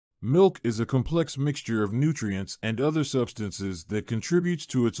Milk is a complex mixture of nutrients and other substances that contributes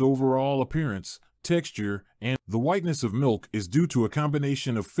to its overall appearance, texture, and the whiteness of milk is due to a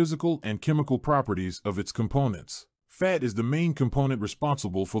combination of physical and chemical properties of its components. Fat is the main component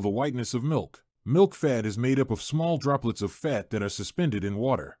responsible for the whiteness of milk. Milk fat is made up of small droplets of fat that are suspended in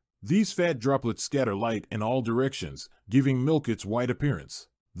water. These fat droplets scatter light in all directions, giving milk its white appearance.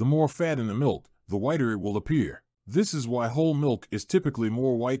 The more fat in the milk, the whiter it will appear. This is why whole milk is typically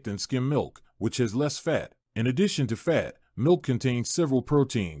more white than skim milk, which has less fat. In addition to fat, milk contains several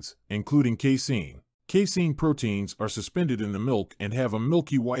proteins, including casein. Casein proteins are suspended in the milk and have a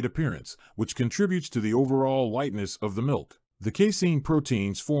milky white appearance, which contributes to the overall whiteness of the milk. The casein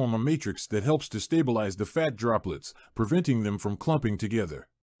proteins form a matrix that helps to stabilize the fat droplets, preventing them from clumping together.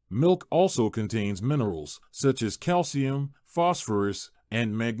 Milk also contains minerals, such as calcium, phosphorus,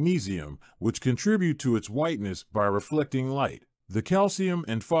 and magnesium, which contribute to its whiteness by reflecting light. The calcium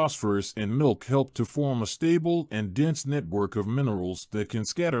and phosphorus in milk help to form a stable and dense network of minerals that can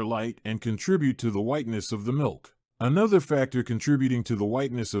scatter light and contribute to the whiteness of the milk. Another factor contributing to the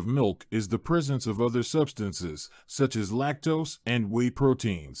whiteness of milk is the presence of other substances, such as lactose and whey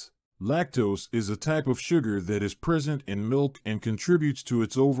proteins. Lactose is a type of sugar that is present in milk and contributes to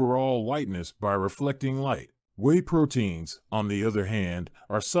its overall whiteness by reflecting light. Whey proteins, on the other hand,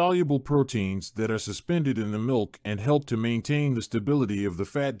 are soluble proteins that are suspended in the milk and help to maintain the stability of the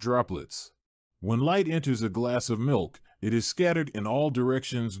fat droplets. When light enters a glass of milk, it is scattered in all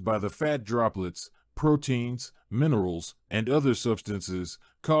directions by the fat droplets, proteins, minerals, and other substances,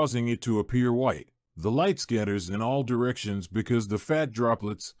 causing it to appear white. The light scatters in all directions because the fat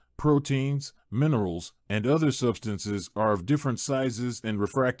droplets, proteins, minerals, and other substances are of different sizes and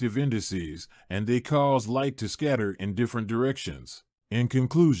refractive indices, and they cause light to scatter in different directions. In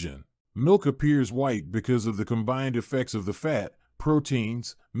conclusion, milk appears white because of the combined effects of the fat,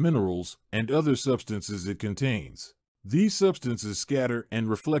 proteins, minerals, and other substances it contains. These substances scatter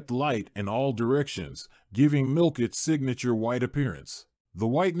and reflect light in all directions, giving milk its signature white appearance. The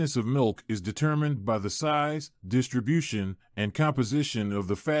whiteness of milk is determined by the size, distribution, and composition of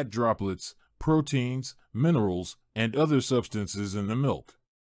the fat droplets, proteins, minerals, and other substances in the milk.